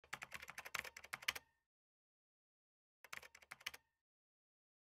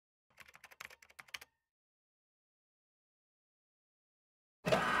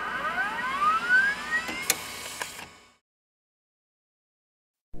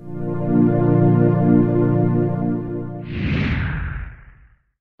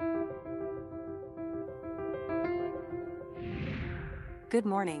Good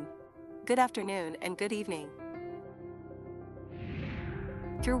morning, good afternoon, and good evening.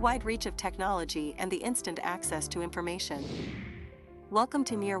 Through wide reach of technology and the instant access to information. Welcome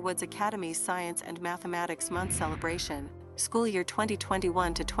to Muir Academy's Science and Mathematics Month celebration, school year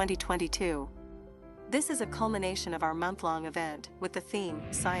 2021 to 2022. This is a culmination of our month-long event with the theme,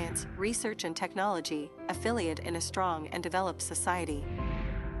 Science, Research and Technology, Affiliate in a Strong and Developed Society.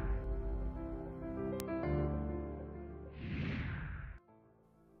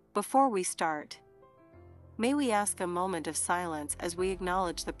 Before we start, may we ask a moment of silence as we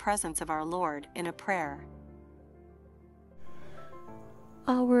acknowledge the presence of our Lord in a prayer.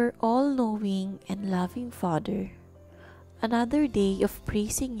 Our all-knowing and loving Father, another day of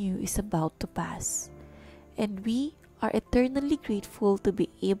praising you is about to pass, and we are eternally grateful to be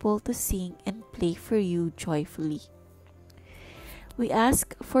able to sing and play for you joyfully. We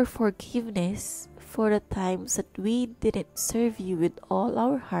ask for forgiveness for the times that we didn't serve you with all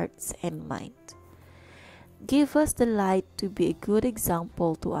our hearts and mind. Give us the light to be a good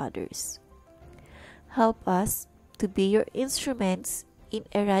example to others. Help us to be your instruments in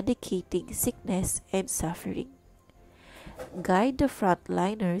eradicating sickness and suffering. Guide the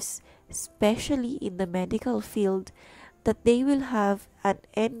frontliners, especially in the medical field, that they will have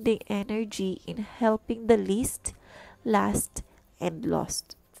unending energy in helping the least, last, and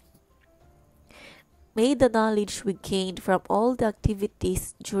lost. May the knowledge we gained from all the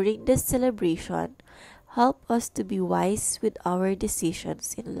activities during this celebration help us to be wise with our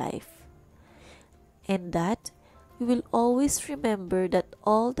decisions in life, and that we will always remember that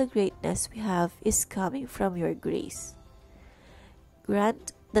all the greatness we have is coming from your grace.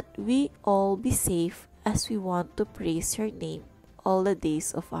 Grant that we all be safe as we want to praise your name all the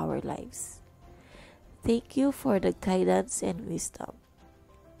days of our lives. Thank you for the guidance and wisdom.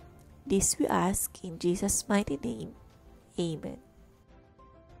 This we ask in Jesus' mighty name. Amen.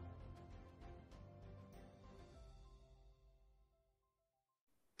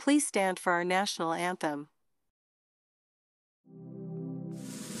 Please stand for our national anthem.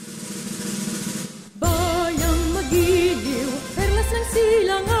 Bayang magiliw, perlas ng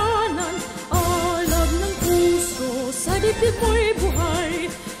silanganan, alab ng puso, sa dibdib mo'y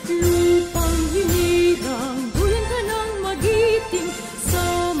buhay. Lupang hinirang, duyan ka ng magiting,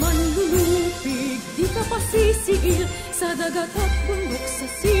 sa manlulupig, di ka pasisiil, sa dagat at bundok, sa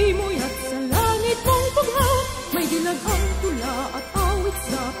simoy at sa langit mong bughaw. May dilaghang tula at awit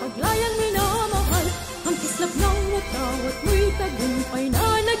sa paglayang minamahal, ang kislap ng watawat mo'y tagumpay na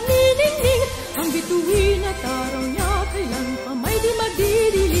nagniningning. Ang bituin at araw niya kailan pa may di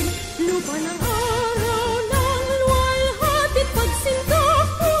magdidilim. Lupa ng araw ng luwalhati pagsinta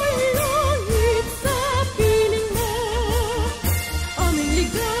ko'y langit sa piling mo. Aming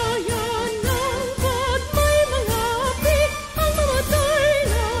ligaya ng pag may mga api, ang mamatay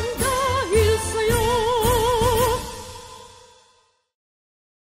lang dahil sa'yo.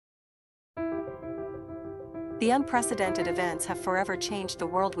 The unprecedented events have forever changed the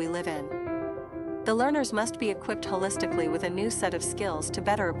world we live in. The learners must be equipped holistically with a new set of skills to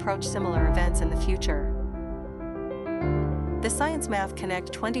better approach similar events in the future. The Science Math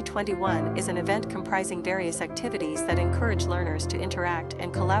Connect 2021 is an event comprising various activities that encourage learners to interact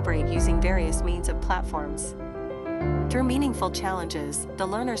and collaborate using various means of platforms. Through meaningful challenges, the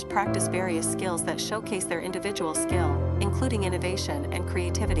learners practice various skills that showcase their individual skill, including innovation and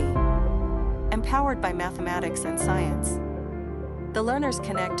creativity. Empowered by mathematics and science, the learners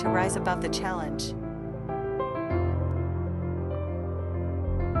connect to rise above the challenge.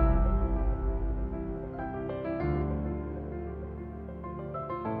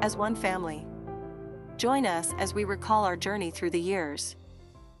 As one family, join us as we recall our journey through the years.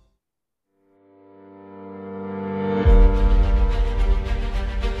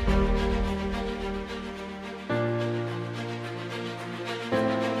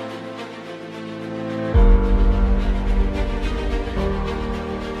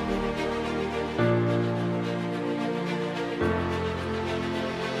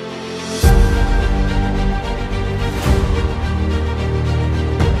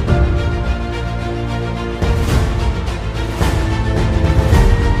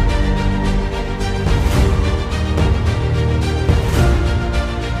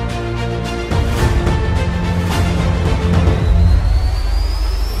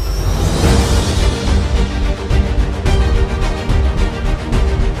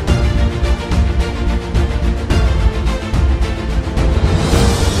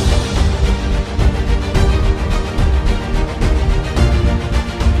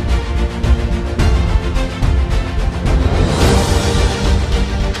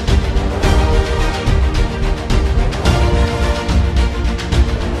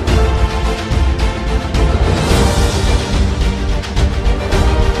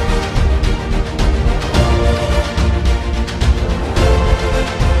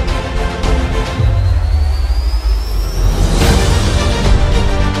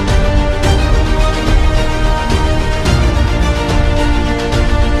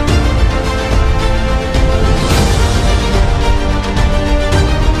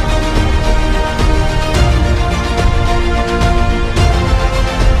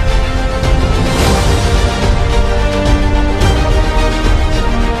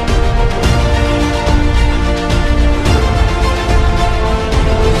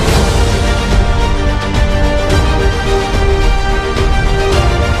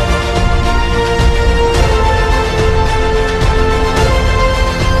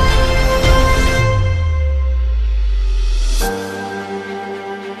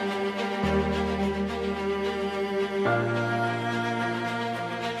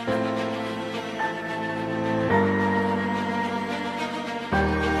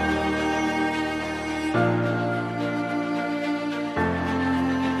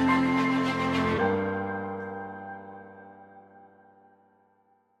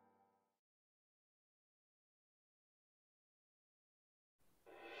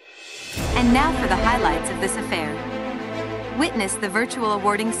 And now for the highlights of this affair. Witness the virtual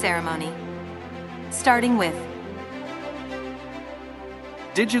awarding ceremony. Starting with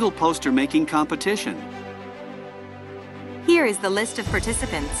Digital Poster Making Competition. Here is the list of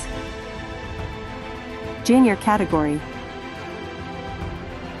participants. Junior category.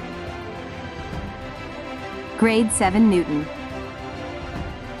 Grade 7 Newton.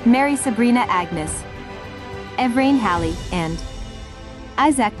 Mary Sabrina Agnes, Evrain Halley, and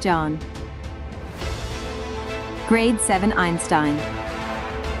Isaac John. Grade 7 Einstein.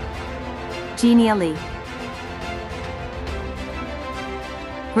 Jeannie Lee.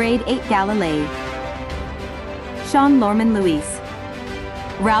 Grade 8 Galilei. Sean Lorman Luis,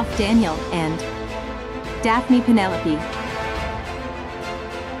 Ralph Daniel, and Daphne Penelope.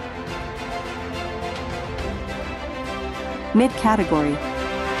 Mid-category.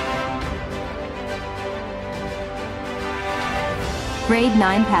 Grade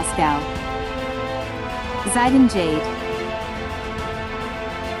 9 Pascal. Zayden Jade.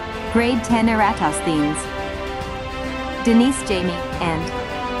 Grade 10 Eratosthenes. Denise Jamie, and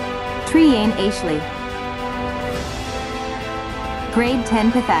Triane Ashley. Grade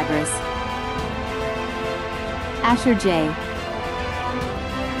 10 Pythagoras. Asher J.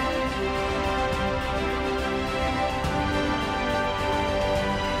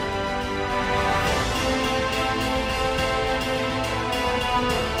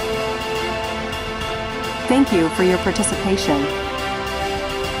 Thank you for your participation.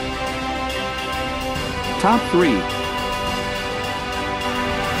 Top 3.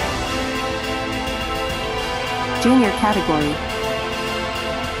 Junior category.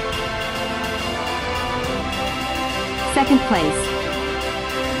 Second place.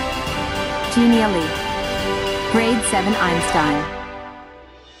 Jeannie Lee. Grade 7 Einstein.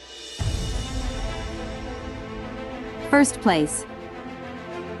 First place.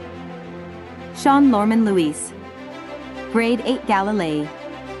 Sean Lorman Luis. Grade 8 Galilei.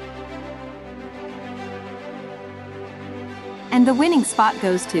 And the winning spot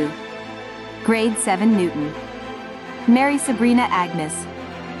goes to Grade 7 Newton. Mary Sabrina Agnes.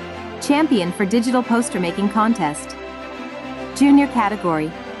 Champion for Digital Poster Making Contest. Junior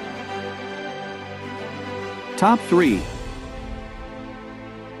category. Top 3.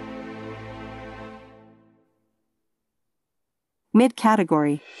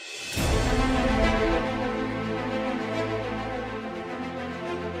 Mid-category.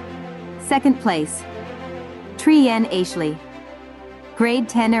 Second place. Triane Ashley. Grade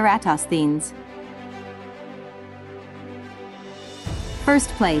 10 Eratosthenes. First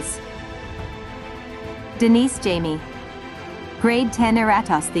place. Denise Jamie. Grade 10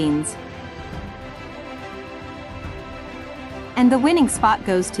 Eratosthenes. And the winning spot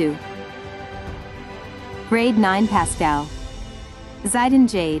goes to Grade 9 Pascal. Zayden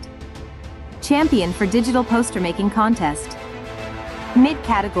Jade. Champion for Digital Poster Making Contest.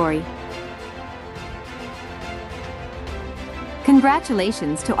 Mid-category.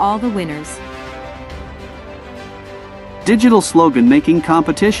 Congratulations to all the winners. Digital Slogan Making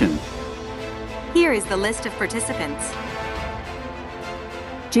Competition. Here is the list of participants.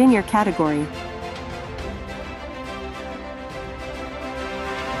 Junior category.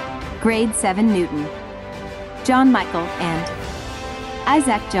 Grade 7 Newton. John Michael and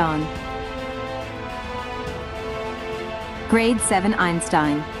Isaac John. Grade 7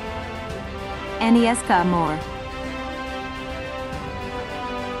 Einstein. Agnieszka Moore.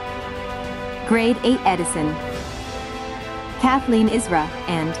 Grade 8 Edison. Kathleen Isra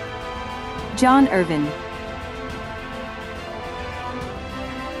and John Irvin.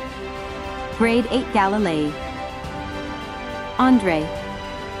 Grade 8 Galilei. Andre.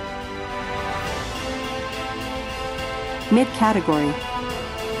 Mid-category.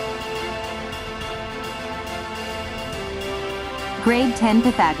 Grade 10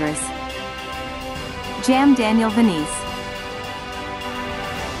 Pythagoras. Jam Daniel Venice.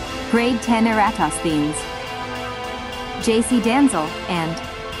 Grade 10 Eratosthenes. JC Danzel and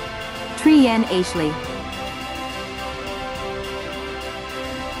Triane Ashley.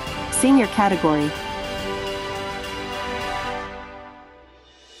 Senior category.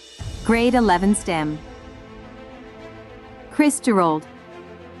 Grade 11 STEM. Chris Gerold,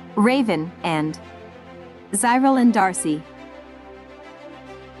 Raven, and Zyril and Darcy.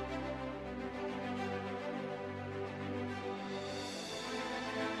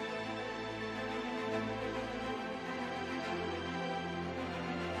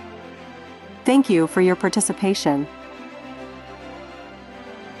 Thank you for your participation.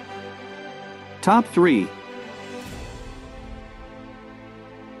 Top 3.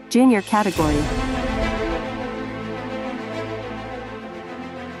 Junior category.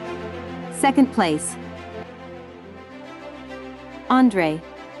 Second place, Andre,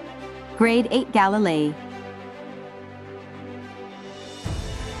 Grade 8 Galilei.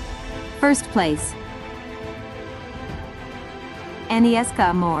 First place,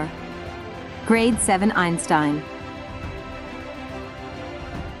 Agnieszka Moore, Grade 7 Einstein.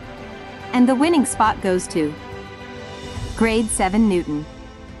 And the winning spot goes to Grade 7 Newton,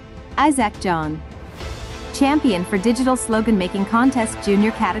 Isaac John, champion for Digital Slogan-Making Contest Junior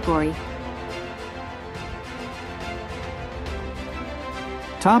category.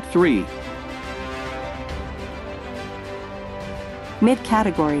 Top 3.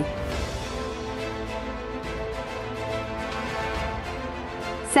 Mid-category.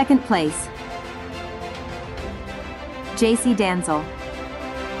 Second place, JC Danzel,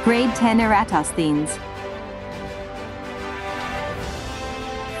 Grade 10 Eratosthenes.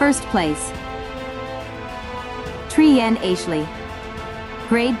 First place, Trien Ashley,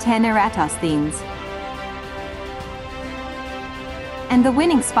 Grade 10 Eratosthenes. And the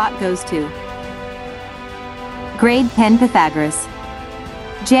winning spot goes to Grade 10 Pythagoras,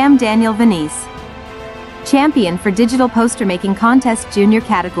 Jam Daniel Venice, champion for Digital Poster Making Contest Junior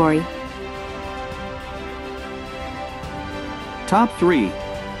category. Top 3.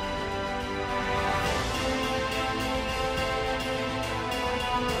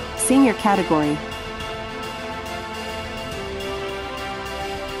 Senior category.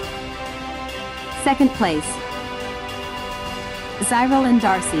 Second place, Zyril and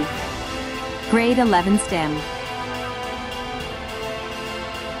Darcy, Grade 11 STEM.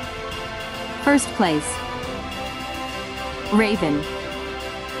 First place, Raven,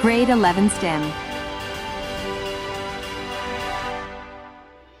 Grade 11 STEM.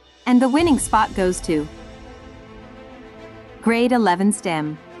 And the winning spot goes to Grade 11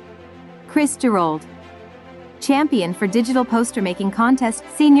 STEM, Chris Gerold, champion for Digital Poster Making Contest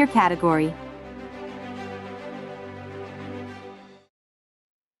Senior category.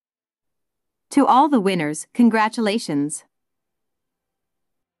 To all the winners, congratulations.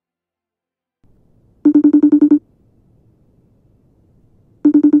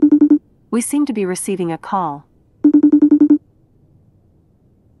 We seem to be receiving a call.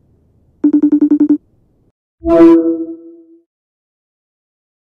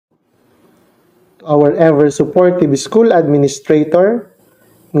 Our ever-supportive school administrator,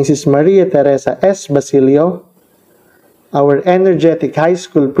 Mrs. Maria Teresa S. Basilio, our energetic high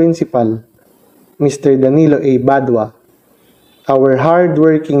school principal, Mr. Danilo A. Badwa, our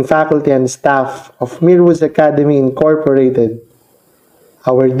hard-working faculty and staff of Mirwoods Academy Incorporated,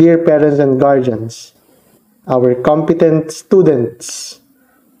 our dear parents and guardians, our competent students,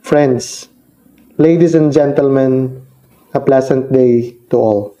 friends, ladies and gentlemen, a pleasant day to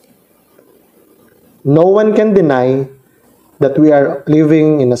all. No one can deny that we are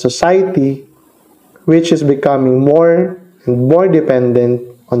living in a society which is becoming more and more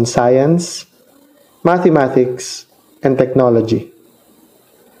dependent on science, mathematics, and technology.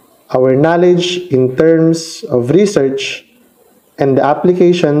 Our knowledge in terms of research and the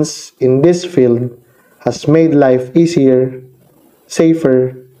applications in this field has made life easier,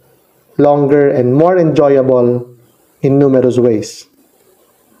 safer, longer, and more enjoyable in numerous ways.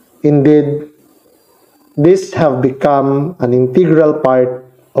 Indeed, these have become an integral part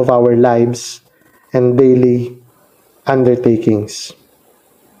of our lives and daily undertakings.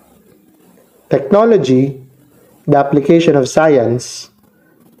 Technology, the application of science,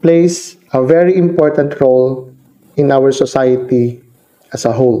 plays a very important role in our society as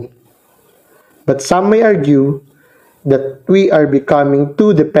a whole. But some may argue that we are becoming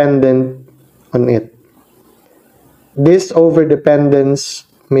too dependent on it. This overdependence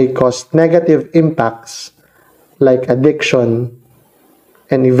may cause negative impacts like addiction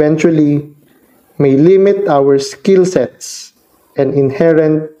and eventually may limit our skill sets and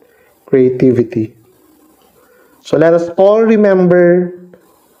inherent creativity. So let us all remember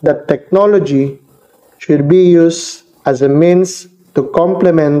that technology should be used as a means to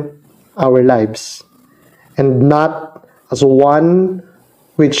complement our lives and not as one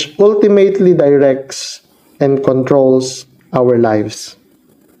which ultimately directs and controls our lives.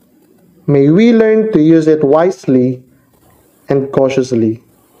 May we learn to use it wisely and cautiously,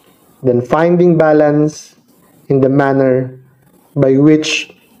 then finding balance in the manner by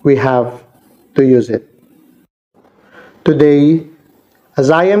which we have to use it. Today,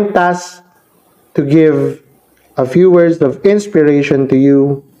 as I am tasked to give a few words of inspiration to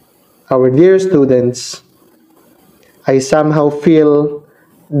you, our dear students, I somehow feel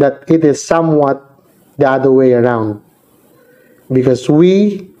that it is somewhat the other way around, because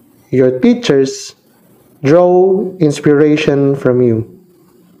we, your teachers, draw inspiration from you.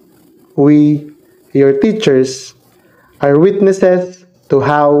 we, your teachers, are witnesses to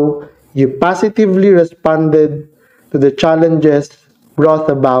how you positively responded to the challenges brought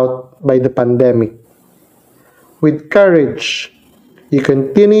about by the pandemic. With courage, you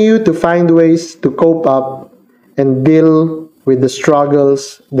continue to find ways to cope up and deal with the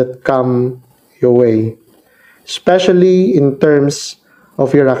struggles that come your way, especially in terms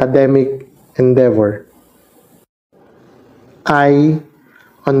of your academic endeavor. I,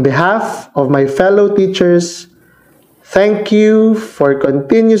 on behalf of my fellow teachers, thank you for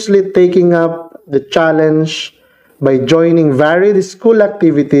continuously taking up the challenge by joining varied school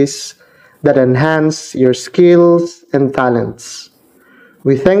activities that enhance your skills and talents.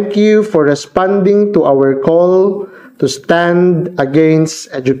 We thank you for responding to our call to stand against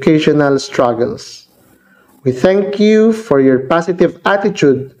educational struggles. We thank you for your positive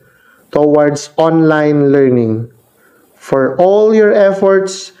attitude towards online learning. For all your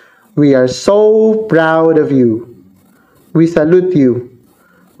efforts, we are so proud of you. We salute you.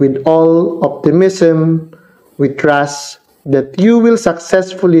 With all optimism, we trust that you will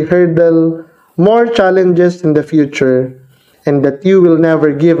successfully hurdle more challenges in the future and that you will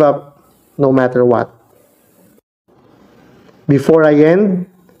never give up no matter what. Before I end,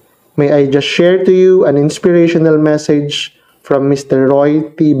 may I just share to you an inspirational message from Mr. Roy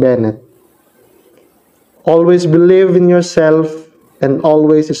T. Bennett. Always believe in yourself and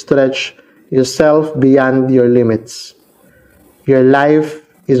always stretch yourself beyond your limits. Your life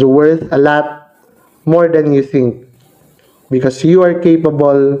is worth a lot more than you think because you are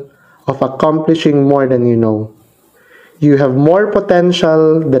capable of accomplishing more than you know. You have more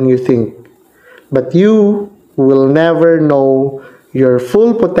potential than you think, but you will never know your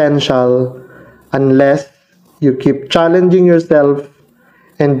full potential unless you keep challenging yourself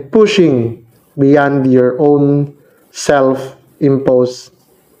and pushing beyond your own self-imposed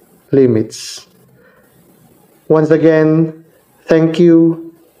limits. Once again, thank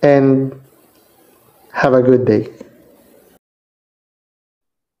you and have a good day.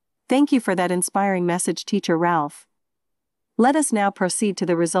 Thank you for that inspiring message, Teacher Ralph. Let us now proceed to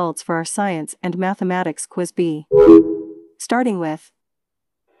the results for our Science and Mathematics Quiz B. Starting with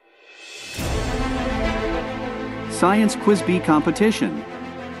Science Quiz B competition.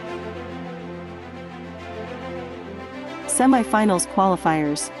 Semifinals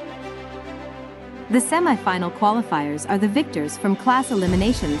qualifiers. The semifinal qualifiers are the victors from class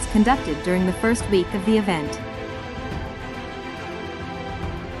eliminations conducted during the first week of the event.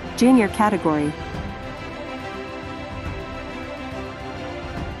 Junior category.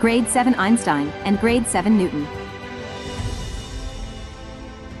 Grade 7 Einstein and Grade 7 Newton.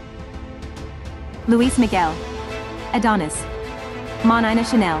 Luis Miguel, Adonis, Monina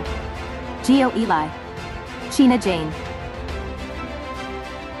Chanel, Gio Eli, Sheena Jane,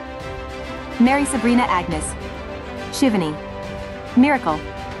 Mary Sabrina Agnes, Shivani, Miracle,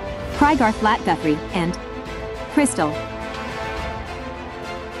 Krygarth Lat Guthrie, and Crystal.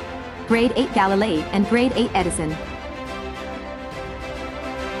 Grade 8 Galilei and Grade 8 Edison.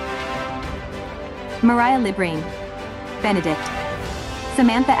 Mariah Librain, Benedict,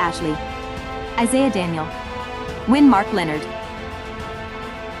 Samantha Ashley, Isaiah Daniel, Win Mark Leonard,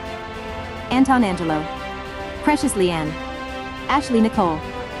 Anton Angelo, Precious Leanne, Ashley Nicole,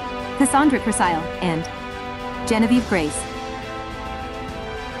 Cassandra Crisile, and Genevieve Grace.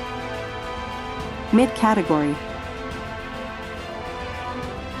 Mid-category.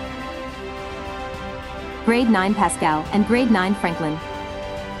 Grade 9 Pascal and Grade 9 Franklin.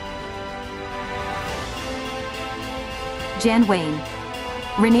 Jan Wayne,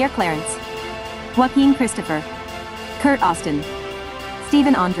 Rainier Clarence, Joaquin Christopher, Kurt Austin,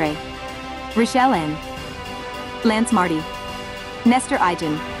 Stephen Andre, Rochelle N., Lance Marty, Nestor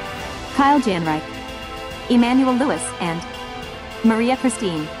Ijan, Kyle Janreich, Emmanuel Lewis, and Maria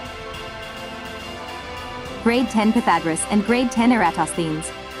Christine. Grade 10 Pythagoras and Grade 10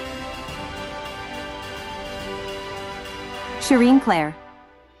 Eratosthenes. Shireen Claire,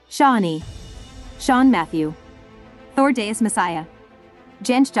 Shawnee, Sean Matthew, Thor Deus Messiah,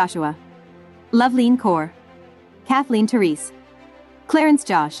 Jench Joshua, Loveline Kaur, Kathleen Therese, Clarence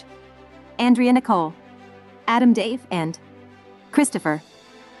Josh, Andrea Nicole, Adam Dave, and Christopher.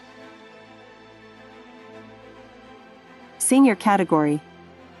 Senior category.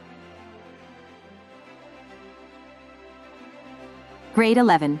 Grade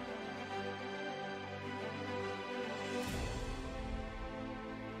 11.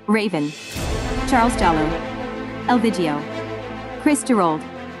 Raven, Charles Jallo, Elvigio, Chris Gerold,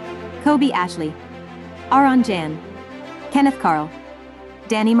 Kobe Ashley, Aaron Jan, Kenneth Carl,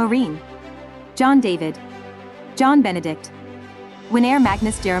 Danny Maureen, John David, John Benedict, Winair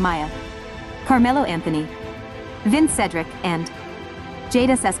Magnus Jeremiah, Carmelo Anthony, Vince Cedric, and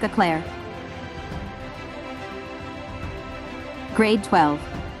Jada Seska Claire. Grade 12.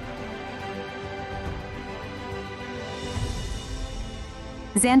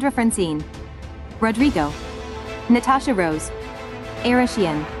 Xandra Francine, Rodrigo, Natasha Rose, Era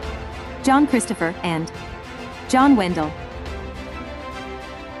Shien, John Christopher, and John Wendell.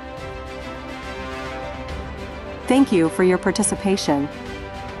 Thank you for your participation.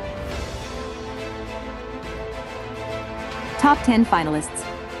 Top 10 finalists.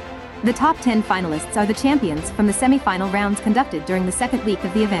 The top 10 finalists are the champions from the semi-final rounds conducted during the second week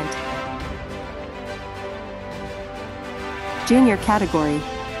of the event. Junior category.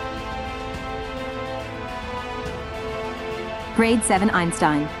 Grade 7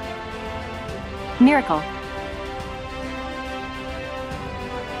 Einstein, Miracle.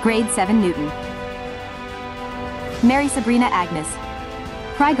 Grade 7 Newton, Mary Sabrina Agnes,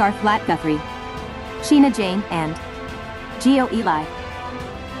 Krygarth Lat Guthrie, Sheena Jane, and Geo Eli.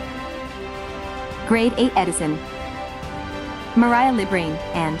 Grade 8 Edison, Mariah Librain,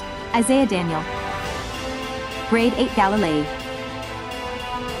 and Isaiah Daniel. Grade 8 Galilei,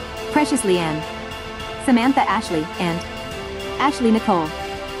 Precious Leanne, Samantha Ashley, and Ashley Nicole.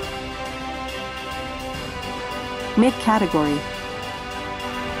 Mid-category.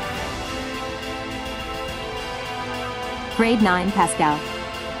 Grade 9 Pascal,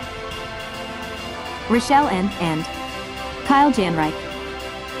 Rochelle N. and Kyle Janreich.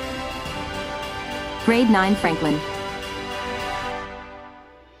 Grade 9 Franklin,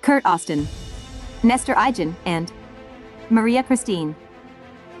 Kurt Austin, Nestor Ijan, and Maria Christine.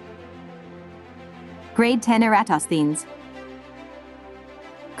 Grade 10 Eratosthenes,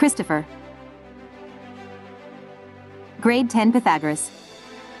 Christopher. Grade 10 Pythagoras,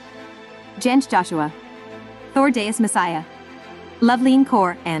 Jench Joshua, Thor Deus Messiah, Loveline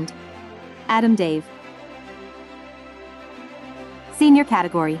Kaur, and Adam Dave. Senior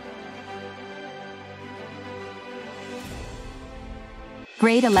category.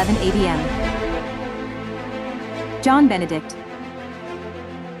 Grade 11 ABM, John Benedict.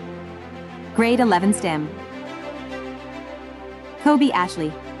 Grade 11 STEM, Kobe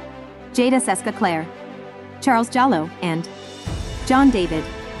Ashley, Jada Seska Claire, Charles Jallo, and John David.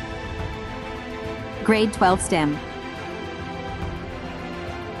 Grade 12 STEM,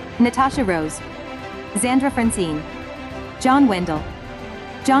 Natasha Rose, Xandra Francine, John Wendell,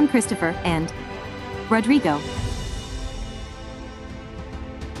 John Christopher, and Rodrigo.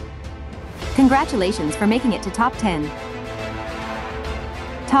 Congratulations for making it to top 10.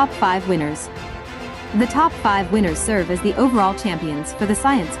 Top 5 winners. The top 5 winners serve as the overall champions for the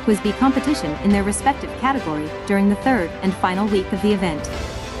Science Quiz Bee competition in their respective category during the third and final week of the event.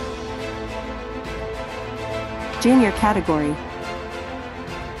 Junior category.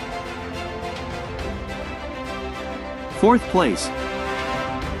 Fourth place.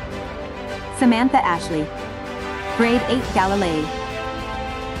 Samantha Ashley, Grade 8 Galilei.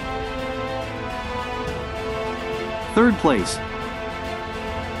 Third place.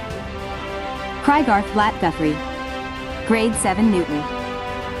 Krygarth Lat Guthrie, Grade 7 Newton.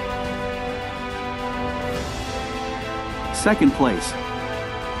 Second place.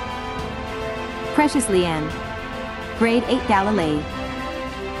 Precious Leanne, Grade 8 Galilei.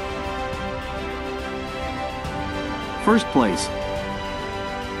 First place.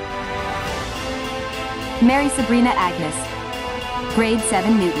 Mary Sabrina Agnes, Grade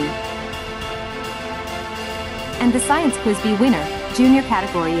 7 Newton. And the Science Quiz Bee winner, junior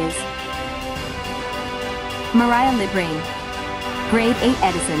category, is Mariah Librain, Grade 8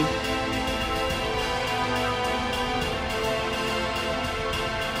 Edison.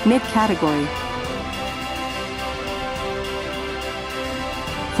 Mid-category.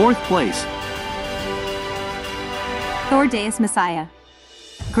 Fourth place. Thor Deus Messiah,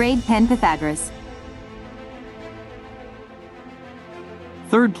 Grade 10 Pythagoras.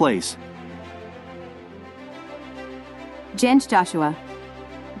 Third place. Jench Joshua,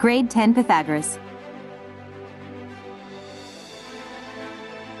 Grade 10 Pythagoras.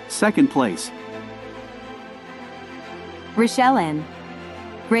 Second place. Rochelle N.,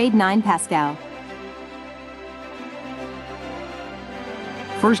 Grade 9 Pascal.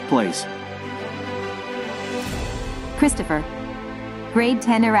 First place. Christopher, Grade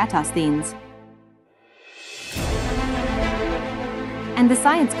 10 Eratosthenes. And the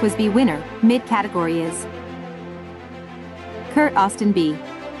Science Quiz Bee winner, mid-category, is Kurt Austin B.,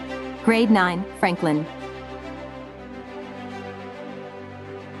 Grade 9 Franklin.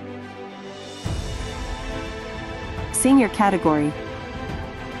 Senior category.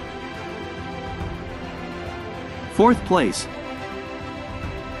 Fourth place.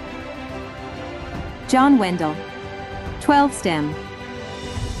 John Wendell. 12 STEM.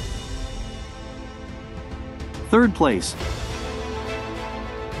 Third place.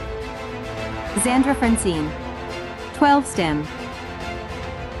 Zandra Francine. 12 STEM.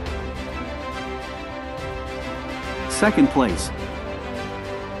 Second place.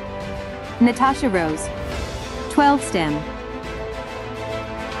 Natasha Rose. 12 STEM.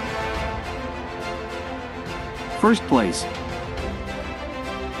 First place.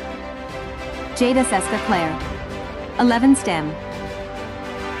 Jada Seska Claire. 11 STEM.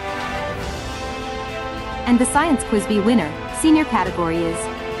 And the Science Quiz Bee winner, senior category is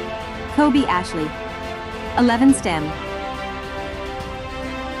Kobe Ashley. 11 STEM.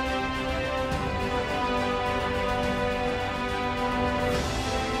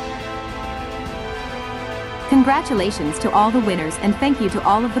 Congratulations to all the winners and thank you to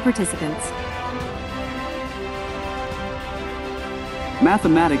all of the participants.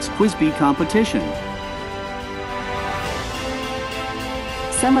 Mathematics Quiz Bee competition.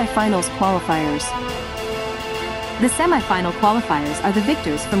 Semifinals qualifiers. The semi-final qualifiers are the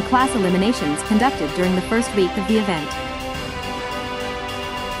victors from class eliminations conducted during the first week of the event.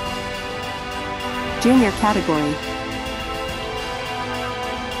 Junior category.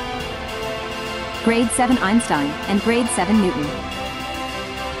 Grade 7 Einstein and Grade 7 Newton.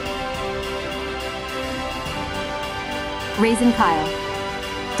 Raisin Kyle.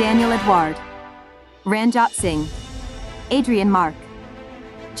 Daniel Edward. Ranjot Singh. Adrian Mark.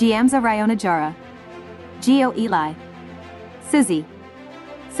 Giamza Rayona Jara. Gio Eli. Suzy.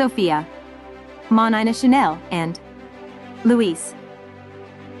 Sophia. Monina Chanel and Luis.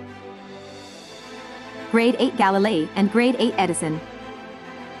 Grade 8 Galilei and Grade 8 Edison.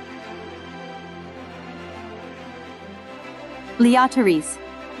 Leah Therese.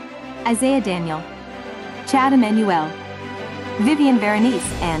 Isaiah Daniel. Chad Emmanuel. Vivian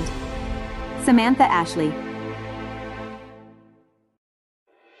Berenice and Samantha Ashley.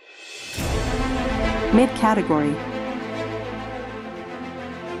 Mid-category.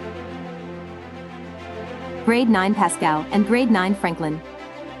 Grade 9 Pascal and Grade 9 Franklin.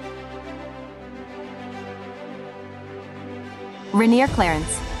 Rainier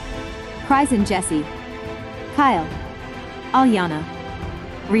Clarence. Kryzen Jesse. Kyle. Alyana.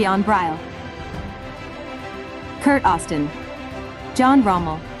 Rion Bryle. Kurt Austin. John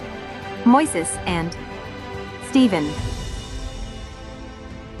Rommel. Moises and Stephen.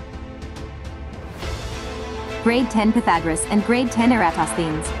 Grade 10 Pythagoras and Grade 10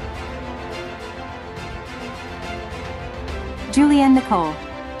 Eratosthenes. Julianne Nicole.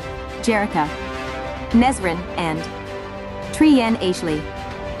 Jerica. Nezrin and Trienne Ashley.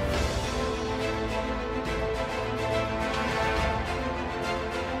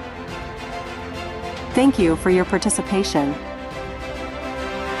 Thank you for your participation.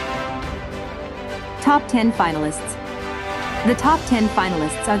 Top 10 finalists. The top 10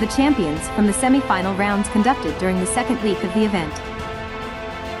 finalists are the champions from the semi-final rounds conducted during the second week of the event.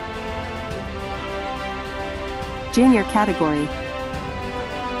 Junior category.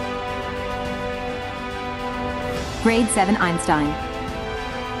 Grade 7 Einstein.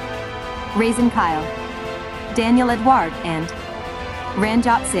 Raisin Kyle. Daniel Edward and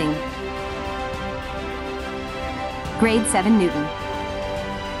Ranjot Singh. Grade 7 Newton.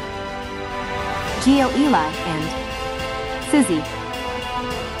 Gio Eli and Suzy.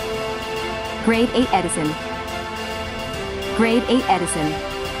 Grade 8 Edison. Grade 8 Edison.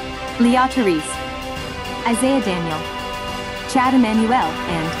 Leah Therese. Isaiah Daniel. Chad Emmanuel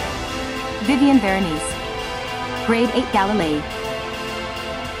and Vivian Berenice. Grade 8 Galilei.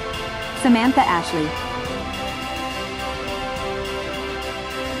 Samantha Ashley.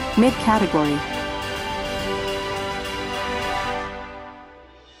 Mid-category.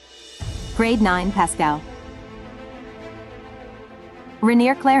 Grade 9 Pascal.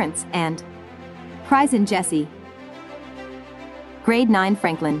 Rainier Clarence and Kryzen Jesse. Grade 9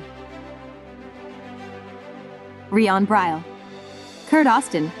 Franklin. Rion Bryle. Kurt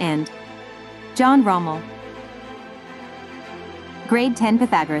Austin and John Rommel. Grade 10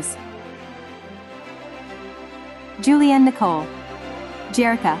 Pythagoras. Julianne Nicole.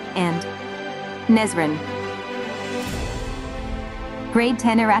 Jerica and Nezrin. Grade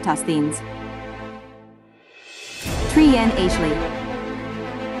 10 Eratosthenes. Trienne Ashley.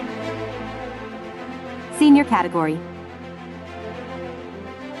 Senior category.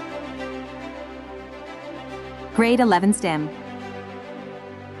 Grade 11 STEM.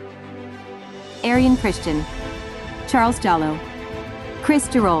 Arian Christian. Charles Jallo. Chris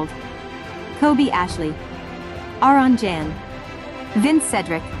Gerold. Kobe Ashley. Aaron Jan. Vince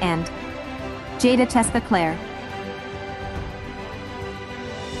Cedric and Jada Cheska Claire.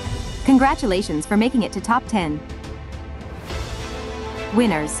 Congratulations for making it to top 10.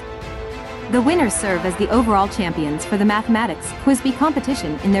 Winners. The winners serve as the overall champions for the Mathematics Quiz Bee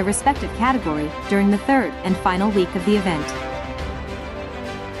competition in their respective category during the third and final week of the event.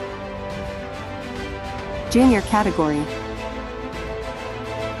 Junior category.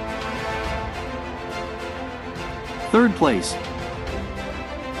 Third place.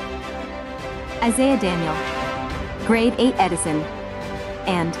 Isaiah Daniel, Grade 8 Edison,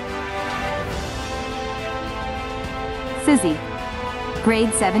 and Susie,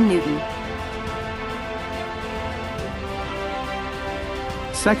 Grade 7 Newton.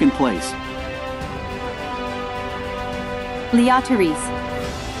 Second place. Leah Therese,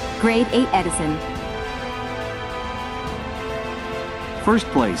 Grade 8 Edison. First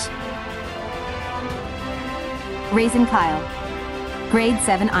place. Raisin Kyle, Grade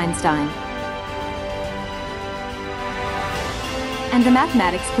 7 Einstein. And the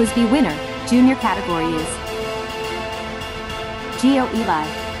Mathematics Quiz Bee winner, junior category is Geo Eli,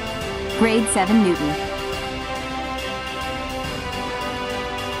 Grade 7 Newton.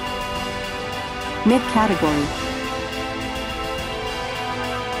 Mid-category.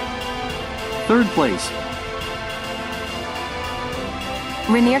 Third place.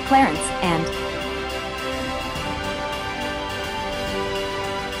 Rainier Clarence and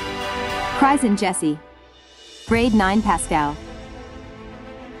Kryzen Jesse, Grade 9 Pascal.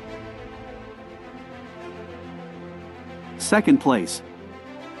 Second place.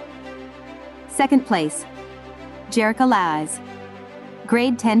 Second place, Jerica Laiz,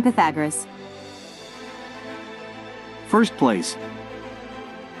 Grade 10 Pythagoras. First place.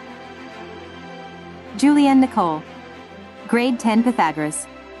 Julianne Nicole, Grade 10 Pythagoras.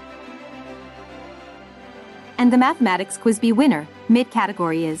 And the Mathematics Quiz Bee winner,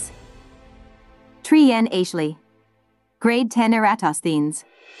 mid-category is Trienne Ashley, Grade 10 Eratosthenes.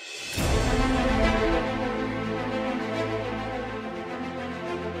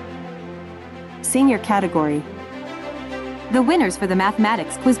 Senior category. The winners for the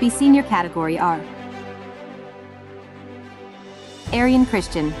Mathematics Quiz Bee senior category are Arian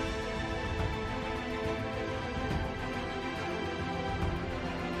Christian,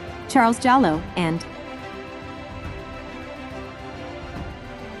 Charles Jallo, and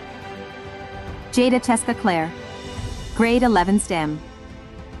Jada Cheska Claire, Grade 11 STEM.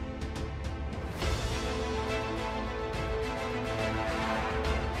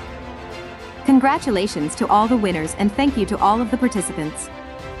 Congratulations to all the winners and thank you to all of the participants.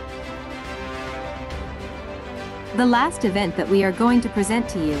 The last event that we are going to present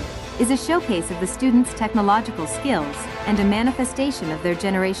to you is a showcase of the students' technological skills and a manifestation of their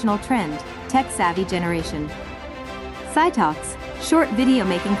generational trend, tech-savvy generation. Scie-Talks, short video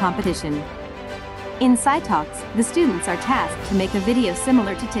making competition. In Scie-Talks, the students are tasked to make a video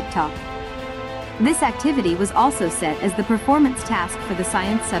similar to TikTok. This activity was also set as the performance task for the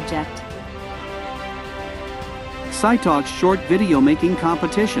science subject. Scie-Talks short video making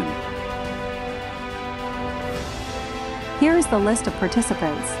competition. Here is the list of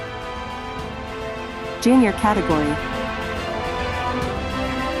participants. Junior category.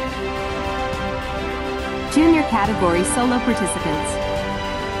 Junior category solo participants.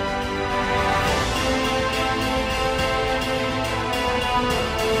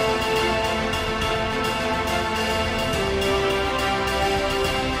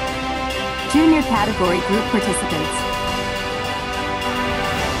 Junior category group participants.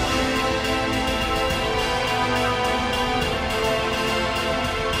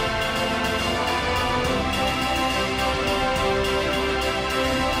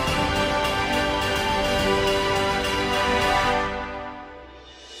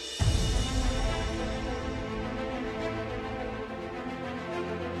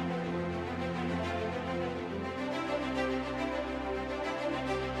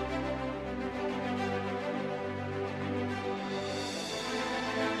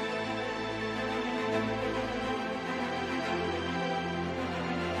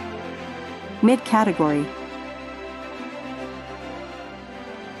 Mid-category.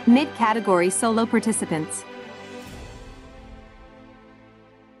 Mid-category solo participants.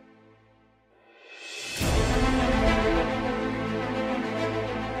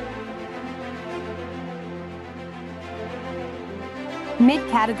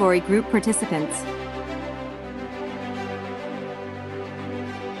 Mid-category group participants.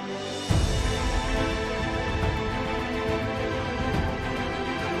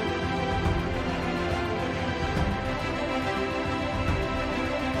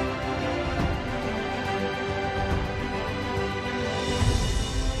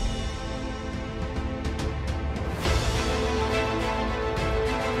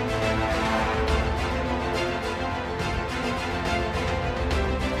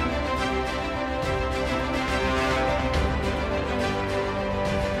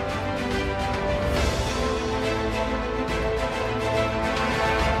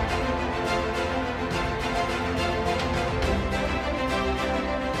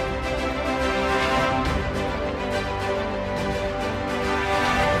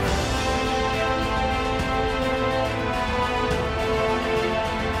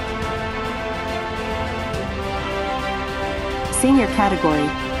 Senior category.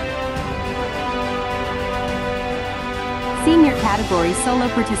 Senior category solo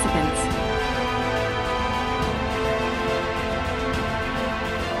participants.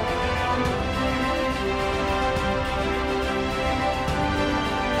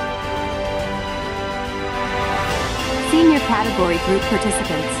 Senior category group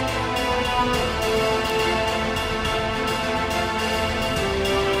participants.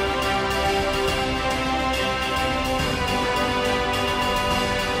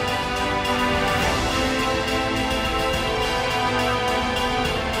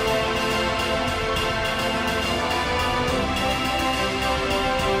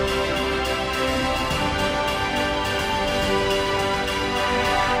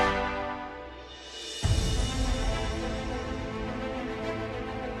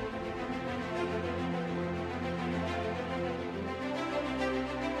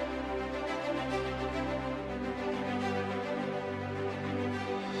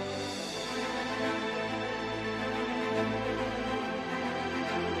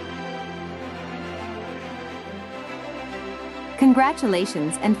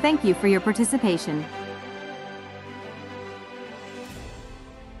 Congratulations and thank you for your participation.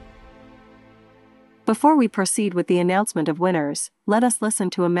 Before we proceed with the announcement of winners, let us listen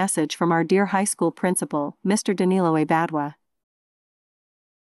to a message from our dear high school principal, Mr. Danilo A. Badwa.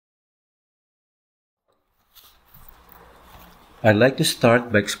 I'd like to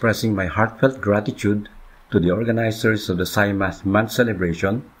start by expressing my heartfelt gratitude to the organizers of the Sci-Math Month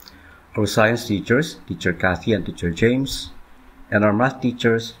celebration, our science teachers, Teacher Kathy and Teacher James, and our math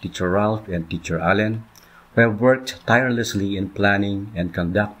teachers, Teacher Ralph and Teacher Allen, who have worked tirelessly in planning and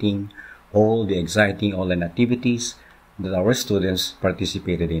conducting all the exciting online activities that our students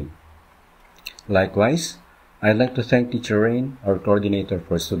participated in. Likewise, I'd like to thank Teacher Rain, our coordinator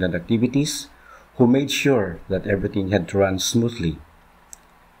for student activities, who made sure that everything had to run smoothly.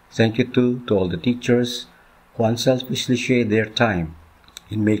 Thank you too to all the teachers who unselfishly shared their time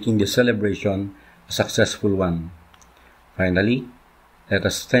in making the celebration a successful one. Finally, let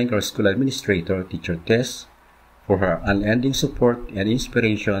us thank our school administrator, Teacher Tess, for her unending support and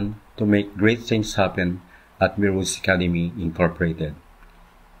inspiration to make great things happen at Muir Academy Incorporated.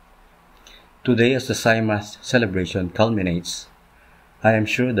 Today, as the Sci-Math celebration culminates, I am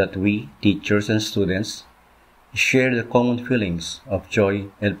sure that we, teachers and students, share the common feelings of joy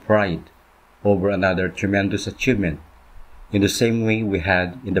and pride over another tremendous achievement in the same way we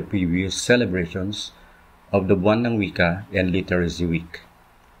had in the previous celebrations of the Buwan ng Wika and Literacy Week.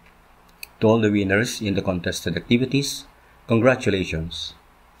 To all the winners in the contested activities, congratulations.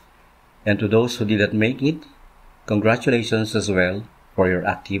 And to those who did not make it, congratulations as well for your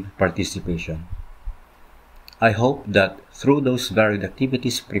active participation. I hope that through those varied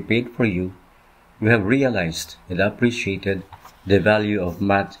activities prepared for you, you have realized and appreciated the value of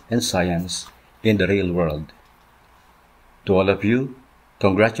math and science in the real world. To all of you,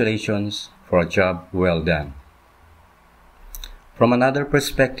 congratulations for a job well done. From another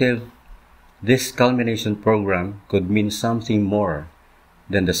perspective, this culmination program could mean something more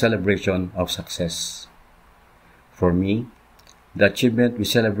than the celebration of success. For me, the achievement we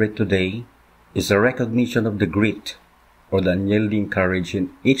celebrate today is a recognition of the grit or the unyielding courage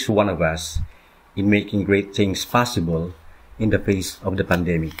in each one of us in making great things possible in the face of the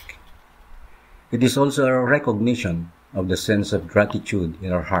pandemic. It is also a recognition of the sense of gratitude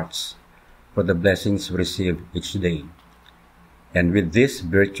in our hearts for the blessings we receive each day. And with these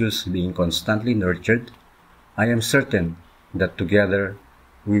virtues being constantly nurtured, I am certain that together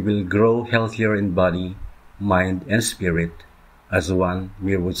we will grow healthier in body, mind, and spirit as one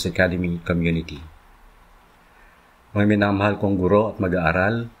Muir Academy community. Mga minamahal kong guro at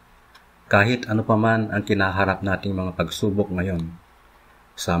mag-aaral, kahit ano paman ang kinaharap nating mga pagsubok ngayon,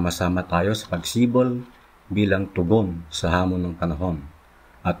 sama-sama tayo sa pagsibol bilang tugon sa hamon ng panahon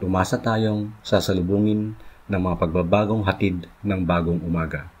at umasa tayong sasalubungin ng mga pagbabagong hatid ng bagong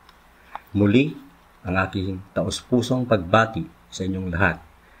umaga. Muli, ang aking taos-pusong pagbati sa inyong lahat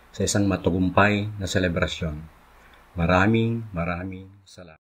sa isang matagumpay na selebrasyon. Maraming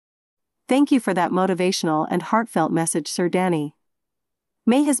salamat. Thank you for that motivational and heartfelt message, Sir Danny.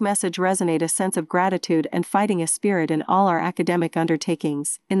 May his message resonate a sense of gratitude and fighting a spirit in all our academic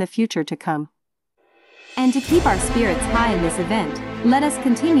undertakings in the future to come. And to keep our spirits high in this event, let us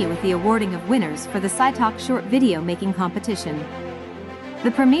continue with the awarding of winners for the Scie-Talks short video making competition.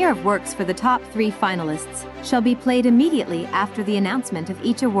 The premiere of works for the top 3 finalists shall be played immediately after the announcement of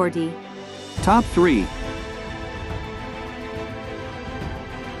each awardee. Top 3.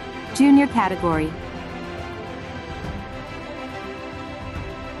 Junior category.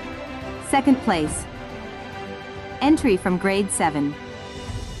 Second place, Entry from Grade 7.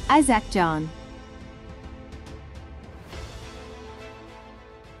 Isaac John.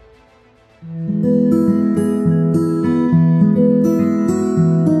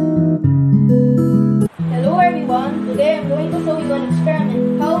 Hello everyone, today I'm going to show you an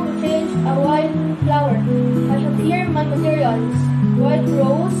experiment, how to change a white flower. I have here my materials, white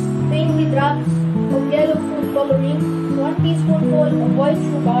rose, 20 drops of yellow food coloring, 1 teaspoonful of white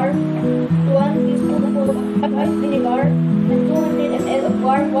sugar, 1 teaspoonful of white vinegar, and 200 ml of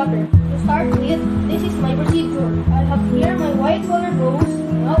warm water. To start with, this is my procedure. I have here my white colored rose.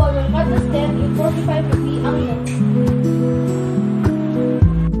 Now I will cut the stem in 45-degree angle.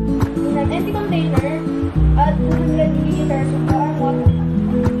 In an empty container, add 200 milliliters of warm water,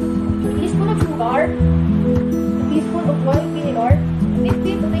 a teaspoon of sugar, a teaspoon of white vinegar,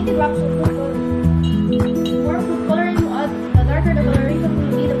 15 to 20 drops of food coloring. For food coloring you add, the darker the coloration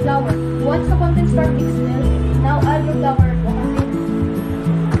will be the flower. Once the contents start mixed well, now add your flower to a container.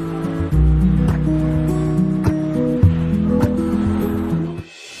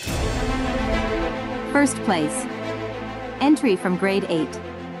 First place. Entry from Grade 8.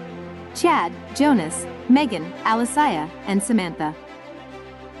 Chad, Jonas, Megan, Alisaya, and Samantha.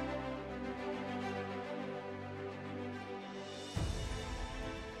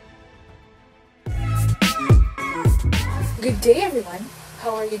 Good day everyone!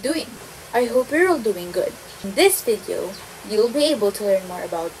 How are you doing? I hope you're all doing good. In this video, you'll be able to learn more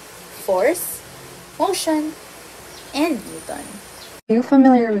about force, motion, and Newton. Are you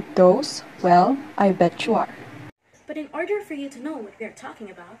familiar with those? Well, I bet you are. But in order for you to know what we are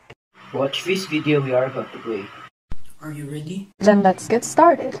talking about, watch this video we are about to play. Are you ready? Then let's get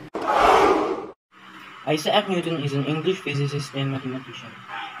started. Isaac Newton is an English physicist and mathematician.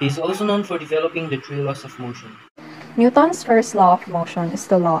 He is also known for developing the three laws of motion. Newton's first law of motion is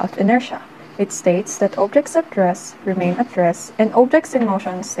the law of inertia. It states that objects at rest remain at rest and objects in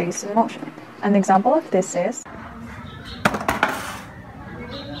motion stays in motion. An example of this is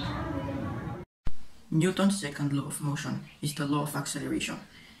Newton's second law of motion is the law of acceleration.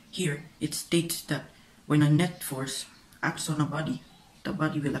 Here, it states that when a net force acts on a body, the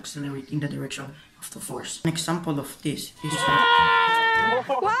body will accelerate in the direction of the force. An example of this is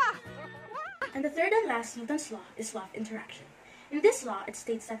and the third and last Newton's law is law of interaction. In this law, it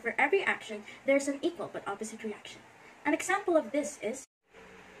states that for every action, there is an equal but opposite reaction. An example of this is...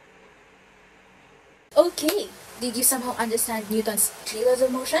 Okay, did you somehow understand Newton's three laws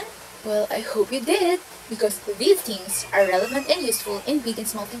of motion? Well, I hope you did, because these things are relevant and useful in big and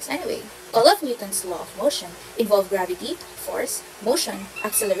small things anyway. All of Newton's law of motion involve gravity, force, motion,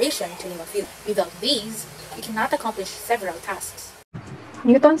 acceleration, to name a few. Without these, we cannot accomplish several tasks.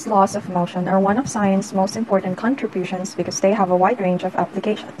 Newton's laws of motion are one of science's most important contributions because they have a wide range of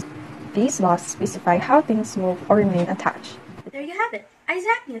applications. These laws specify how things move or remain attached. There you have it,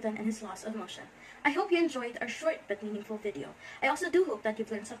 Isaac Newton and his laws of motion. I hope you enjoyed our short but meaningful video. I also do hope that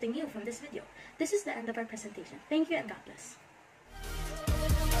you've learned something new from this video. This is the end of our presentation. Thank you and God bless.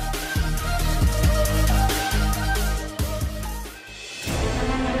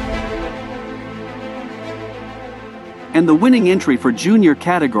 And the winning entry for junior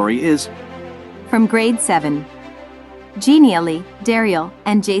category is From Grade 7. Genially, Dariel,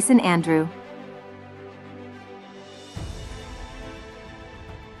 and Jason Andrew.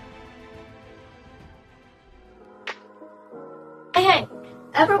 Hey,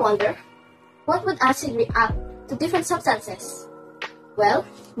 ever wonder what would acid react to different substances? Well,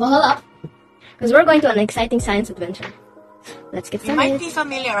 buckle up, because we're going to an exciting science adventure. Let's get started. You might be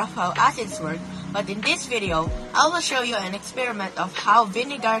familiar of how acids work, but in this video, I will show you an experiment of how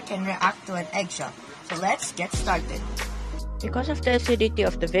vinegar can react to an eggshell. So let's get started. Because of the acidity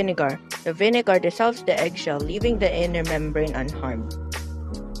of the vinegar dissolves the eggshell, leaving the inner membrane unharmed.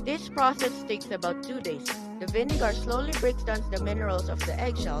 This process takes about 2 days. The vinegar slowly breaks down the minerals of the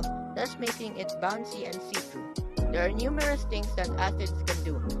eggshell, thus making it bouncy and see-through. There are numerous things that acids can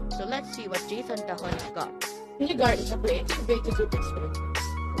do, so let's see what Jason Tajon's got. Vinegar is a creative way to do experiments.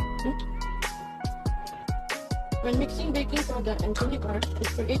 When mixing baking soda and vinegar, it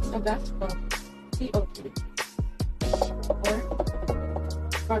creates a gas called CO2, or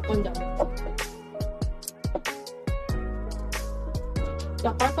carbon dioxide.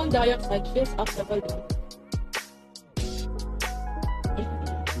 The carbon dioxide fills up the balloon.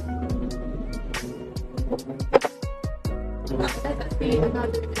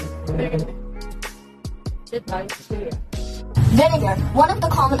 Vinegar, one of the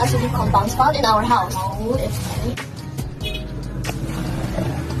common acidic compounds found in our house.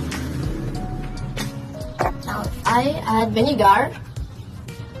 Now, I add vinegar.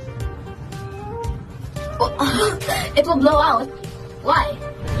 It will blow out. Why?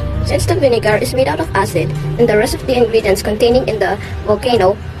 Since the vinegar is made out of acid, and the rest of the ingredients containing in the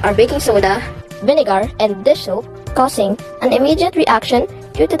volcano are baking soda, vinegar, and dish soap, causing an immediate reaction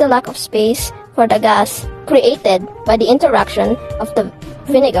due to the lack of space for the gas created by the interaction of the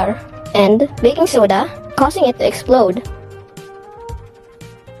vinegar and baking soda, causing it to explode.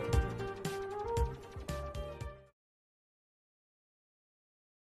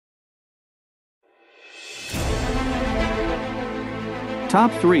 Top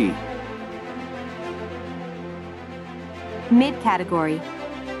 3. Mid-category.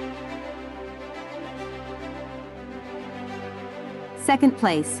 Second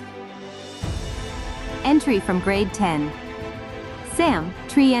place. Entry from grade 10. Sam,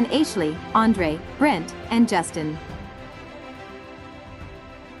 Tree and Ashley, Andre, Brent, and Justin.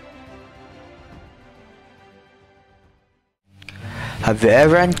 Have you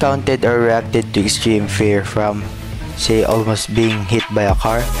ever encountered or reacted to extreme fear from, say, almost being hit by a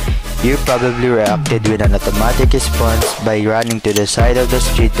car? You probably reacted with an automatic response by running to the side of the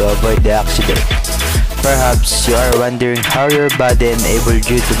street to avoid the accident. Perhaps you are wondering how your body enabled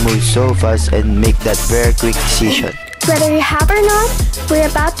you to move so fast and make that very quick decision. Whether you have or not, we're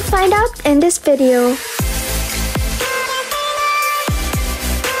about to find out in this video.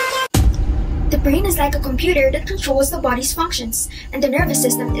 The brain is like a computer that controls the body's functions, and the nervous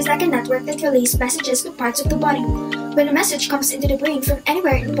system is like a network that relays messages to parts of the body. When a message comes into the brain from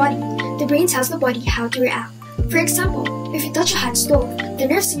anywhere in the body, the brain tells the body how to react. For example, if you touch a hot stove, the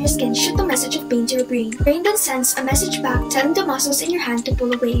nerves in your skin shoot the message of pain to your brain. The brain then sends a message back telling the muscles in your hand to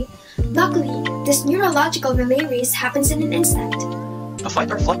pull away. Luckily, this neurological relay race happens in an instant. The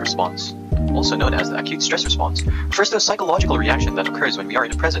fight or flight response, also known as the acute stress response, refers to a psychological reaction that occurs when we are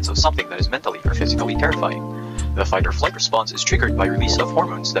in the presence of something that is mentally or physically terrifying. The fight or flight response is triggered by release of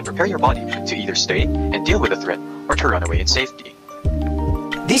hormones that prepare your body to either stay and deal with a threat or to run away in safety.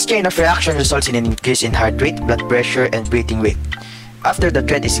 This chain of reaction results in an increase in heart rate, blood pressure, and breathing rate. After the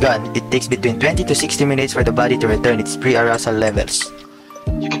threat is gone, it takes between 20 to 60 minutes for the body to return its pre-arousal levels.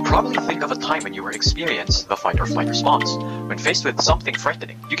 You can probably think of a time when you were experiencing the fight or flight response. When faced with something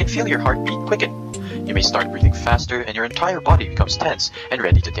threatening, you can feel your heartbeat quicken. You may start breathing faster and your entire body becomes tense and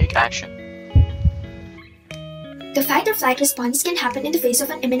ready to take action. The fight or flight response can happen in the face of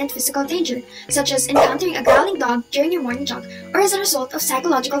an imminent physical danger, such as encountering a growling dog during your morning jog, or as a result of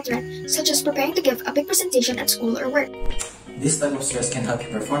psychological threat, such as preparing to give a big presentation at school or work. This type of stress can help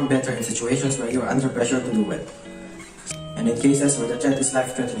you perform better in situations where you are under pressure to do well. And in cases where the threat is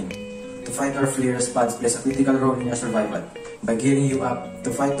life-threatening, the fight or flee response plays a critical role in your survival by gearing you up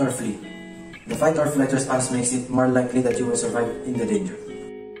to fight or flee. The fight or flight response makes it more likely that you will survive in the danger.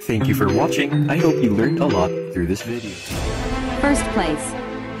 Thank you for watching. I hope you learned a lot through this video. First place.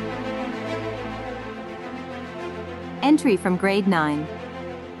 Entry from grade 9.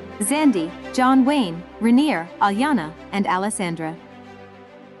 Zandy, John Wayne, Rainier, Alyana, and Alessandra.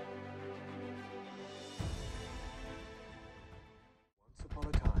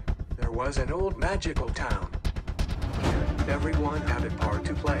 There was an old magical town. Everyone had a part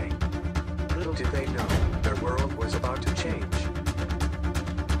to play. Little did they know, their world was about to change.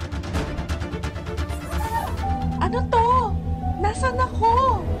 Ano to? Nasaan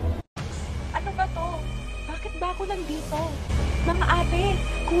ako? Ano ba to? Bakit ba ako nandito? Mga ate,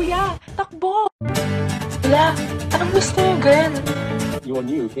 kuya, takbo! Wala, anong gusto mo, girl? You're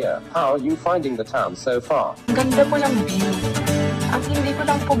new here. How are you finding the town so far? Ang ganda po ng view. Ang hindi ko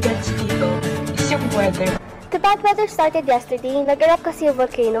lang po gets dito is yung weather. The bad weather started yesterday. Nag-erupt kasi yung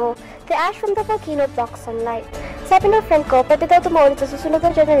volcano. The ash from the volcano blocks sunlight. Sabi ng friend ko, pwede daw tumaulit sa susunod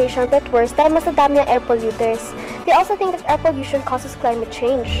na generation but worse dahil mas nadami ang air polluters. They also think that air pollution causes climate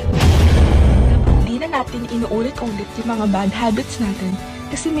change. Hindi na natin inuulit-ulit yung mga bad habits natin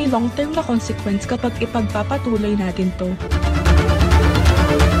kasi may long-term na consequence kapag ipagpapatuloy natin to.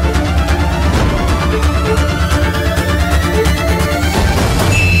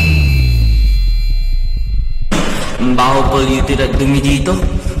 Baho polluted at dumi dito.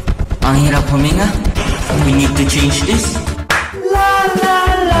 Ang hirap huminga. We need to change this. La la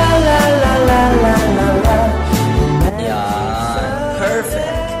la la la la la la la. Yeah,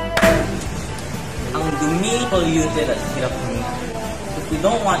 perfect. Ang dumi, polluted at hirap huminga. If we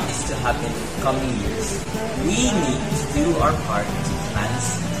don't want this to happen in the coming years, we need to do our part to keep plants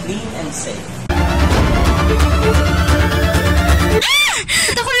clean and safe.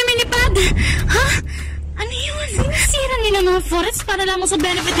 Ba't ako lumilipad? Ha? Ano yun? Sinisira nila mga forest para lamang sa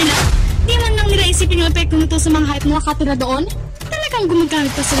benefit nila? Di man lang nila isipin yung epekto nito sa mga hayop na nakatira doon? Talagang gumagamit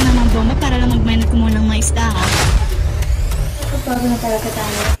pa sila ng mga bomba para lang magmay na kumuha ng mga isda, ha? bago na talaga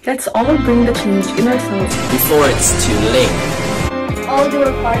tayo. Let's all bring the change in ourselves before it's too late. All do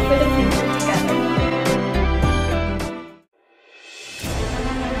our part for the future together.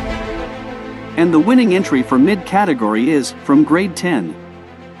 And the winning entry for mid-category is from grade 10.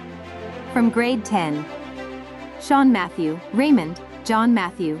 From grade 10, Sean Matthew, Raymond, John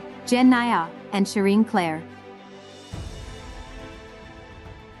Matthew, Jen Naya, and Shireen Claire.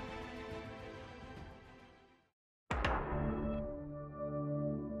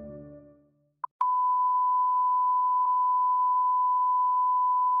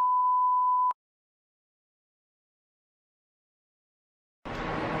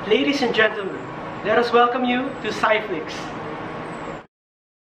 Ladies and gentlemen, let us welcome you to Scie-Talks.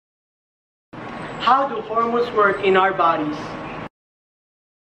 How do hormones work in our bodies?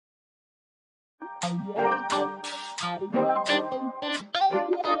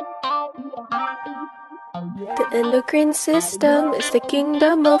 The endocrine system is the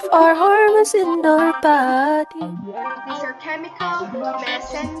kingdom of our hormones in our body. These are chemical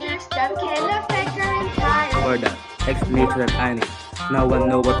messengers that can affect our entire For that explanation that I need, now one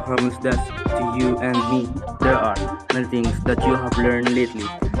know what hormones does to you and me. There are many things that you have learned lately.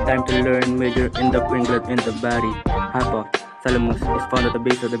 Time to learn major endocrine gland in the body. Hypothalamus is found at the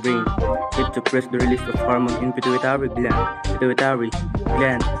base of the brain. It suppresses the release of hormone in pituitary gland. Pituitary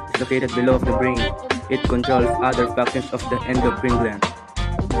gland is located below the brain. It controls other functions of the endocrine gland.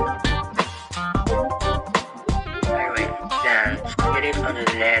 Thyroid gland, located under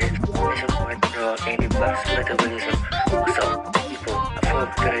the leg, is important control any body's metabolism. Also,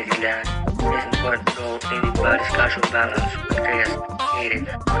 hypothyroid gland is important control any body's calcium balance. Pancreas, located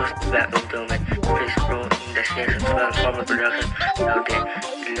close to the back abdomen, plays a role in the sensation as hormone production. Now then,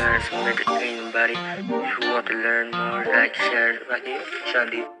 you learn some of the training body. If you want to learn more, like, share, right here,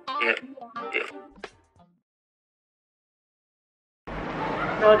 Shandy, yeah.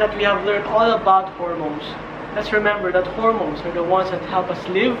 Now that we have learned all about hormones, let's remember that hormones are the ones that help us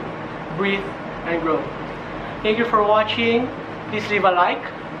live, breathe, and grow. Thank you for watching. Please leave a like,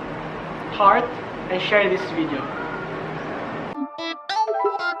 heart, and share this video.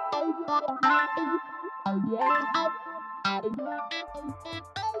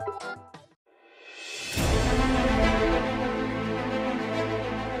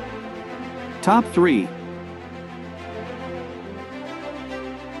 Top 3.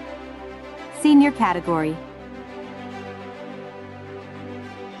 Senior category.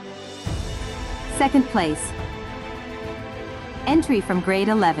 Second place. Entry from grade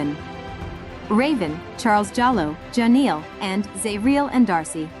 11. Raven, Charles Jallo, Janeel, and Zariel and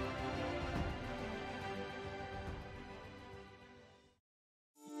Darcy.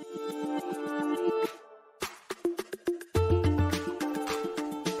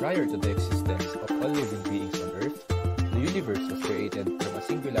 Prior to the existence of all living beings on Earth, the universe was created from a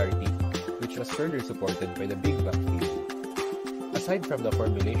singularity which was further supported by the Big Bang theory. Aside from the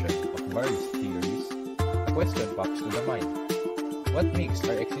formulation of various theories, a question pops to the mind. What makes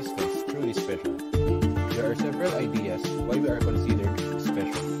our existence truly special? There are several ideas why we are considered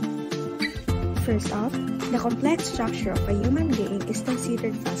special. First off, the complex structure of a human being is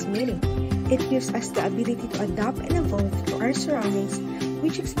considered fascinating. It gives us the ability to adapt and evolve to our surroundings,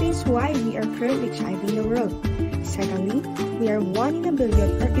 which explains why we are currently thriving in the world. Secondly, we are 1 in a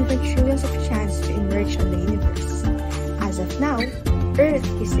billion or even trillions of chance to emerge on the universe. As of now, Earth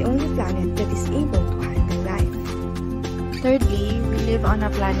is the only planet that is able to handle life. Thirdly, we live on a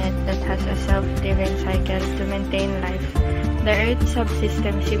planet that has a self-driven cycle to maintain life. The Earth's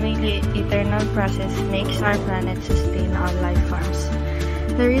subsystem, seemingly eternal process, makes our planet sustain all life forms.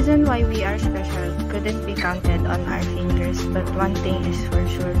 The reason why we are special couldn't be counted on our fingers, but one thing is for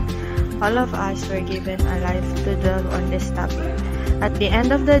sure. All of us were given a life to dwell on this topic. At the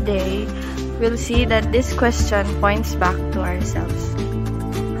end of the day, we'll see that this question points back to ourselves.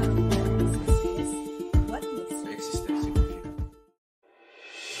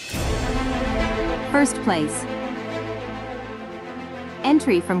 First place.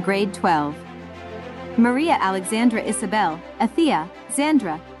 Entry from grade 12. Maria Alexandra Isabel, Athea,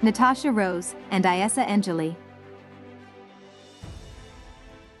 Zandra, Natasha Rose, and Iessa Angeli.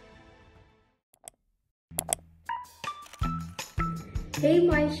 Hey,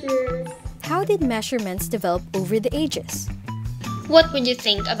 Myshers! How did measurements develop over the ages? What would you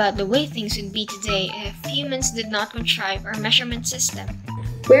think about the way things would be today if humans did not contrive our measurement system?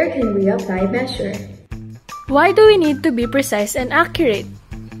 Where can we apply measure? Why do we need to be precise and accurate?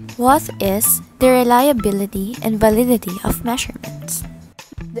 What is the reliability and validity of measurements?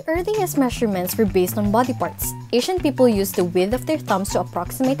 The earliest measurements were based on body parts. Ancient people used the width of their thumbs to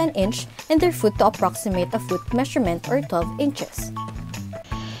approximate an inch and their foot to approximate a foot measurement or 12 inches.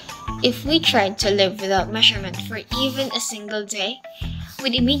 If we tried to live without measurement for even a single day,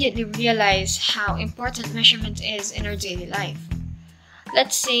 we'd immediately realize how important measurement is in our daily life.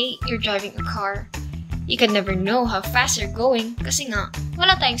 Let's say you're driving a car. You can never know how fast you're going kasi nga,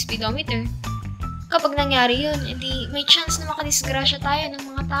 wala tayong speedometer. Kapag nangyari yun, edi may chance na makadisgrasya tayo ng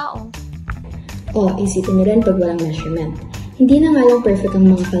mga tao. O, isipin nyo rin pag walang measurement. Hindi na nga lang perfect ang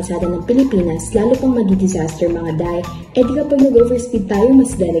mga kalsada ng Pilipinas, lalo pang magi-disaster mga day, edi kapag nag-overspeed tayo,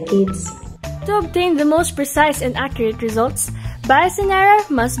 mas delicates. To obtain the most precise and accurate results, bias and error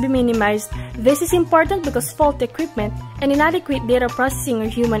must be minimized. This is important because faulty equipment and inadequate data processing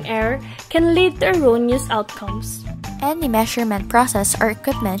or human error can lead to erroneous outcomes. Any measurement process or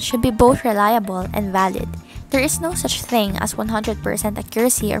equipment should be both reliable and valid. There is no such thing as 100%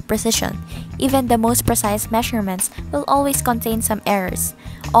 accuracy or precision. Even the most precise measurements will always contain some errors.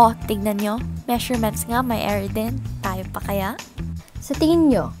 O, tignan nyo, measurements nga may error din. Tayo pa kaya? Sa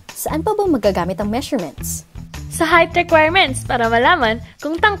tingin nyo, saan pa ba magagamit ang measurements? Sa height requirements para malaman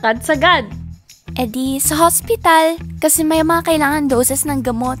kung tangkad sagad. E di sa hospital kasi may mga kailangan doses ng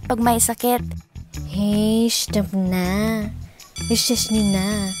gamot pag may sakit. Hey, stop na. Recess nyo na.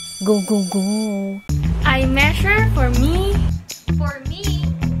 Go, go, go. I measure for me. For me.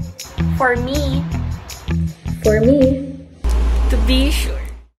 For me. For me. To be sure.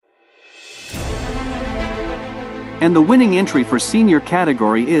 And the winning entry for senior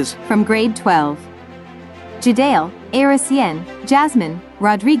category is from grade 12. Jadale, Aracien, Jasmine,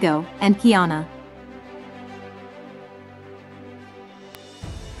 Rodrigo, and Kiana.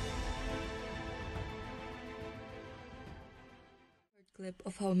 Clip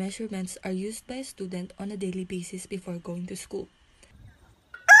of how measurements are used by a student on a daily basis before going to school.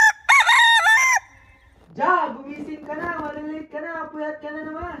 Ja, gumising ka na, malilate ka na, puyat ka na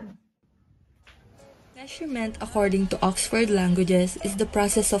naman. Measurement, according to Oxford Languages, is the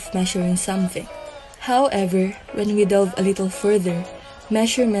process of measuring something. However, when we delve a little further,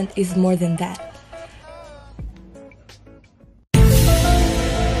 measurement is more than that.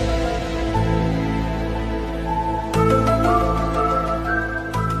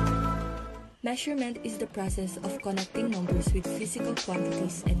 Measurement is the process of connecting numbers with physical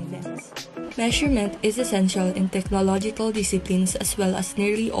quantities and events. Measurement is essential in technological disciplines as well as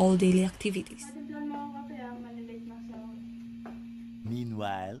nearly all daily activities.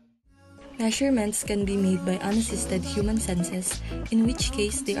 Meanwhile, measurements can be made by unassisted human senses, in which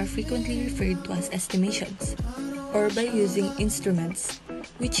case they are frequently referred to as estimations, or by using instruments,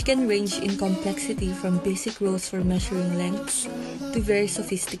 which can range in complexity from basic rules for measuring lengths to very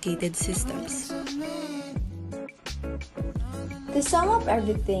sophisticated systems. To sum up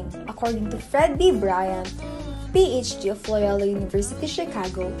everything, according to Fred B. Bryant, PhD of Loyola University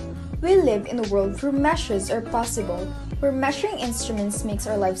Chicago, we live in a world where measures are possible, where measuring instruments makes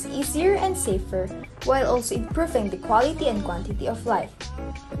our lives easier and safer, while also improving the quality and quantity of life.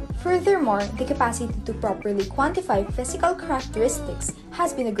 Furthermore, the capacity to properly quantify physical characteristics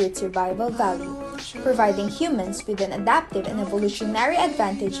has been a great survival value, providing humans with an adaptive and evolutionary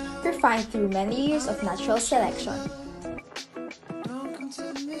advantage refined through many years of natural selection.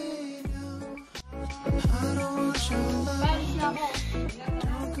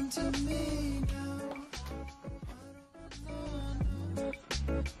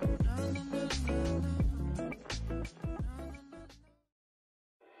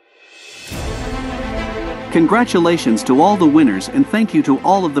 Congratulations to all the winners and thank you to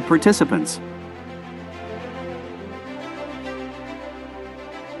all of the participants.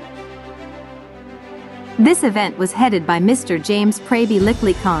 This event was headed by Mr. James Praby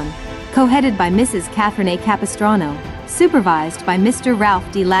Lickley Khan, co-headed by Mrs. Catherine A. Capistrano, supervised by Mr. Ralph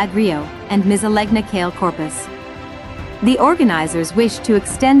D. Lagrio and Ms. Alegna Kale Corpus. The organizers wish to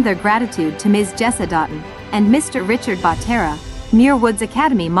extend their gratitude to Ms. Jessa Doughton and Mr. Richard Botera, Muir Woods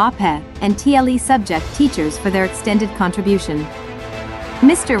Academy MAPE, and TLE subject teachers for their extended contribution.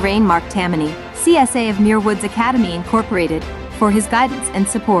 Mr. Rain Mark Tammany, CSA of Muir Woods Academy Incorporated, for his guidance and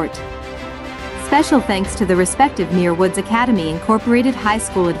support. Special thanks to the respective Muir Woods Academy Incorporated High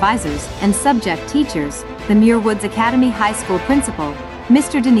School advisors and subject teachers, the Muir Woods Academy High School principal,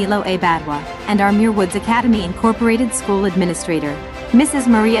 Mr. Danilo A. Badwa, and our Muir Woods Academy Incorporated School Administrator, Mrs.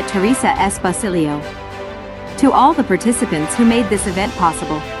 Maria Teresa S. Basilio. To all the participants who made this event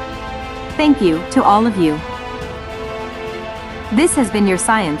possible, thank you to all of you. This has been your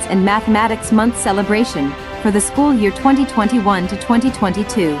Science and Mathematics Month celebration for the school year 2021 to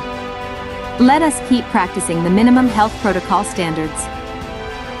 2022. Let us keep practicing the minimum health protocol standards.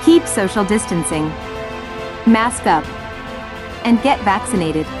 Keep social distancing. Mask up. And get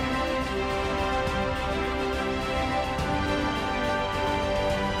vaccinated.